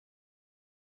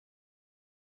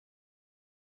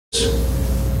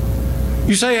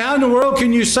You say, how in the world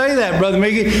can you say that, Brother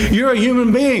Mickey? You're a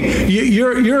human being.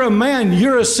 You're a man.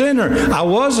 You're a sinner. I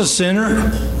was a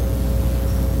sinner.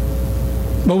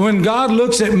 But when God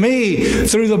looks at me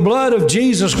through the blood of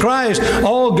Jesus Christ,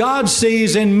 all God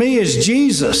sees in me is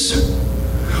Jesus.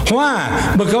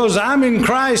 Why? Because I'm in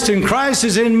Christ and Christ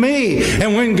is in me.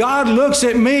 And when God looks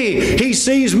at me, He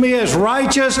sees me as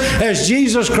righteous as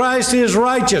Jesus Christ is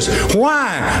righteous.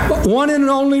 Why? One and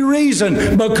only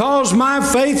reason. Because my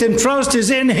faith and trust is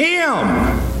in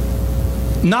Him.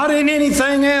 Not in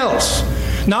anything else.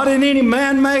 Not in any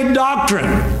man-made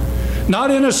doctrine.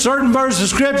 Not in a certain verse of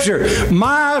Scripture.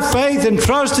 My faith and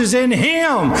trust is in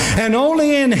Him. And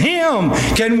only in Him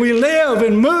can we live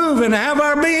and move and have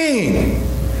our being.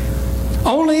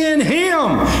 Only in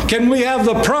Him can we have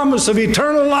the promise of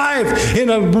eternal life in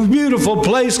a beautiful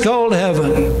place called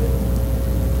heaven.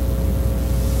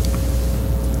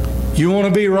 You want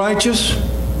to be righteous?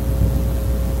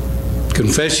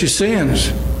 Confess your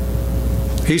sins.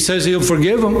 He says He'll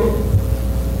forgive them.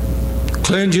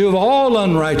 Cleanse you of all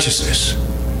unrighteousness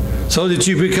so that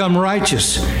you become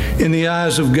righteous in the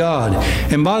eyes of God.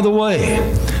 And by the way,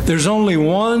 there's only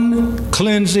one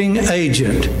cleansing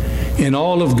agent in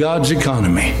all of God's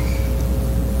economy.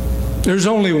 There's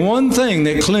only one thing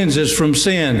that cleanses from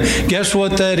sin. Guess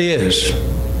what that is?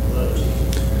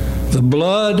 The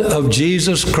blood of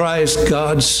Jesus Christ,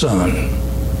 God's Son.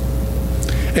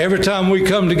 Every time we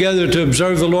come together to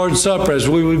observe the Lord's Supper, as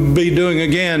we will be doing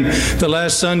again the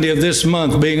last Sunday of this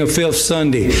month, being a fifth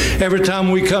Sunday, every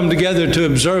time we come together to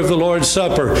observe the Lord's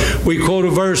Supper, we quote a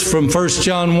verse from 1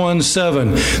 John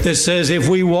 1:7 that says, if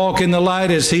we walk in the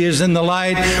light as He is in the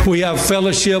light, we have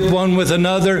fellowship one with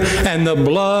another, and the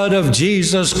blood of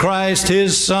Jesus Christ,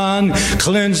 His Son,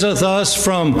 cleanseth us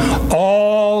from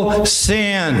all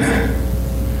sin.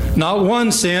 Not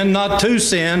one sin, not two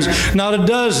sins, not a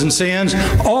dozen sins,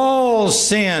 all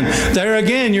sin. There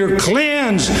again, you're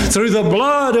cleansed through the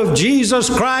blood of Jesus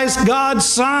Christ, God's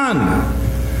Son.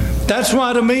 That's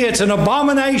why to me it's an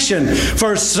abomination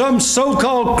for some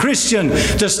so-called Christian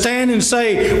to stand and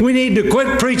say, we need to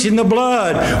quit preaching the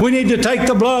blood. We need to take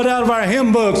the blood out of our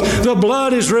hymn books. The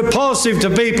blood is repulsive to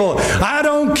people. I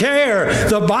don't care.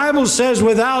 The Bible says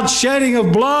without shedding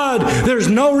of blood, there's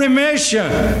no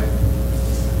remission.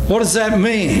 What does that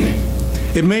mean?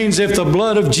 It means if the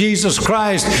blood of Jesus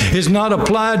Christ is not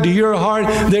applied to your heart,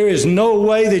 there is no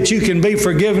way that you can be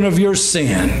forgiven of your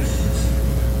sin.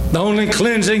 The only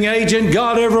cleansing agent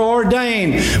God ever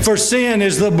ordained for sin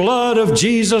is the blood of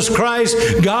Jesus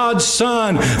Christ, God's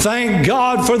Son. Thank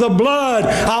God for the blood.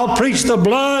 I'll preach the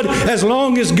blood as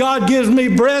long as God gives me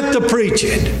breath to preach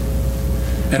it.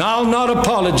 And I'll not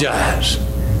apologize.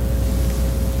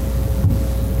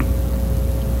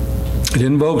 It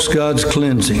invokes God's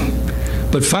cleansing.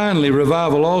 But finally,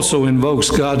 revival also invokes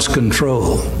God's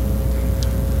control.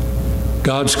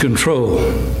 God's control.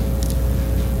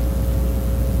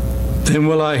 Then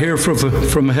will I hear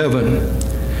from heaven,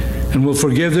 and will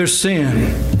forgive their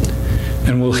sin,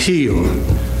 and will heal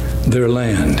their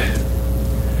land.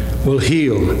 Will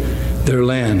heal their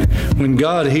land. When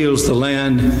God heals the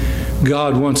land,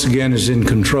 God once again is in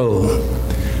control.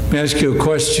 Let me ask you a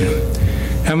question.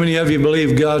 How many of you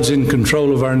believe God's in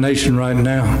control of our nation right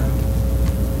now?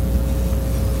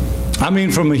 I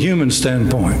mean from a human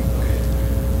standpoint.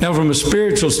 Now from a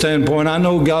spiritual standpoint, I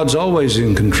know God's always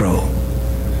in control.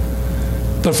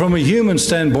 But from a human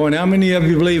standpoint, how many of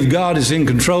you believe God is in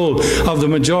control of the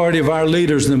majority of our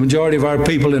leaders and the majority of our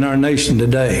people in our nation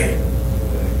today?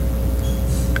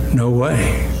 No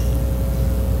way.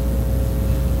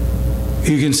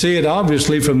 You can see it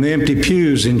obviously from the empty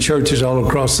pews in churches all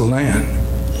across the land.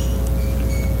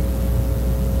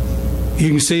 You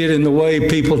can see it in the way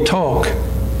people talk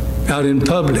out in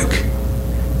public,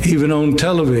 even on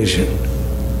television.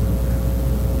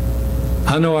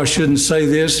 I know I shouldn't say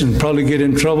this and probably get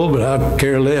in trouble, but I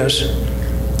care less.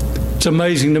 It's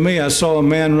amazing to me. I saw a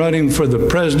man running for the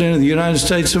President of the United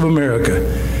States of America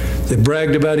that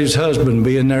bragged about his husband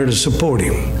being there to support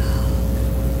him.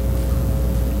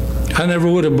 I never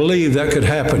would have believed that could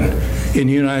happen in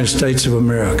the United States of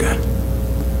America.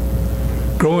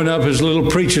 Growing up as a little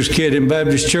preacher's kid in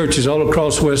Baptist churches all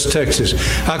across West Texas,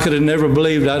 I could have never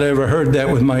believed I'd ever heard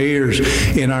that with my ears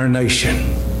in our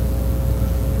nation.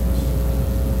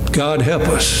 God help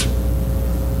us.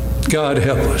 God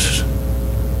help us.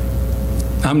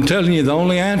 I'm telling you, the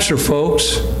only answer,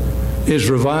 folks, is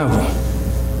revival.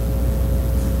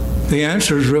 The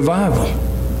answer is revival.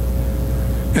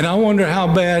 And I wonder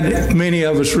how bad many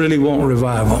of us really want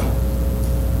revival.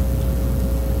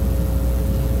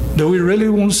 Do we really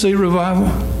want to see revival?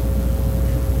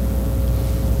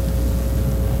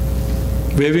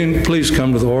 Vivian, please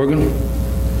come to the organ.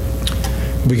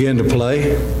 Begin to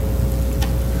play.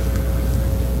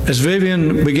 As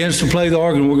Vivian begins to play the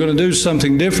organ, we're going to do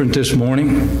something different this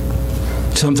morning,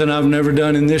 something I've never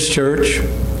done in this church.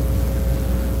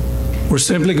 We're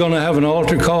simply going to have an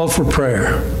altar call for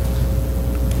prayer.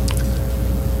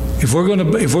 If we're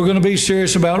going to be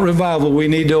serious about revival, we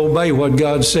need to obey what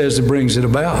God says that brings it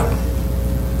about.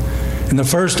 And the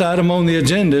first item on the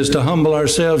agenda is to humble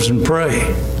ourselves and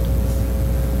pray.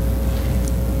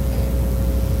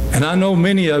 And I know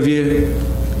many of you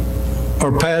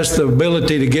are past the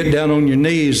ability to get down on your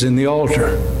knees in the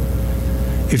altar.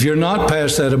 If you're not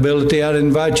past that ability, I'd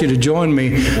invite you to join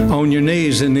me on your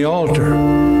knees in the altar.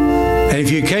 And if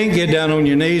you can't get down on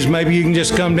your knees, maybe you can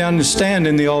just come down and stand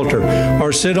in the altar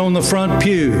or sit on the front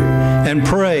pew and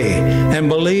pray and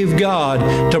believe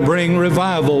God to bring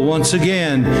revival once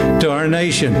again to our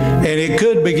nation. And it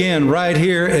could begin right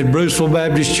here at Bruceville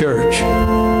Baptist Church.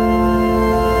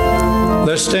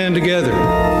 Let's stand together.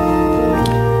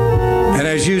 And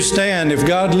as you stand, if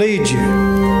God leads you,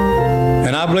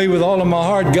 and I believe with all of my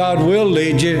heart God will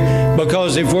lead you,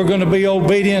 because if we're going to be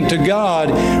obedient to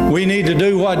God, we need to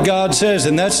do what God says,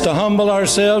 and that's to humble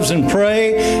ourselves and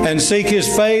pray and seek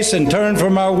His face and turn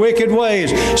from our wicked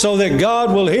ways so that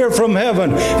God will hear from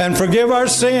heaven and forgive our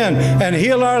sin and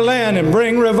heal our land and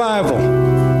bring revival.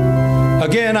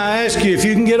 Again, I ask you, if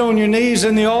you can get on your knees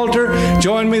in the altar,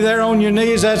 join me there on your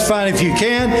knees. That's fine. If you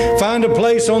can't, find a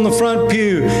place on the front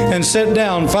pew and sit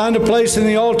down. Find a place in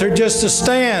the altar just to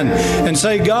stand and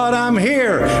say, God, I'm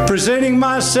here, presenting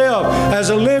myself as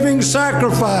a living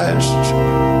sacrifice.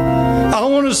 I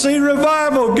want to see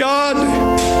revival, God.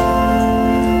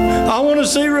 I want to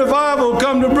see revival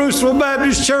come to Bruceville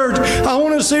Baptist Church. I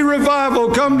want to see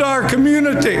revival come to our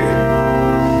community.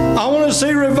 I want to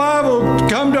see revival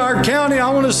come to our county. I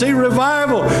want to see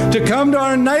revival to come to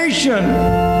our nation.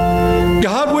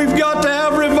 God, we've got to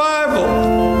have revival.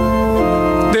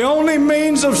 The only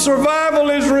means of survival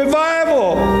is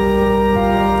revival.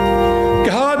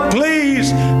 God,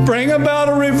 please bring about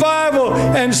a revival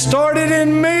and start it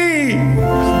in me.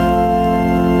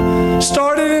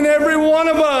 Start it in every one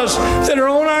of us that are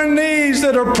on our knees,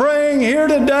 that are praying here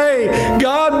today.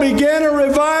 God, begin a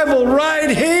revival right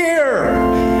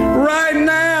here. Right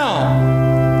now.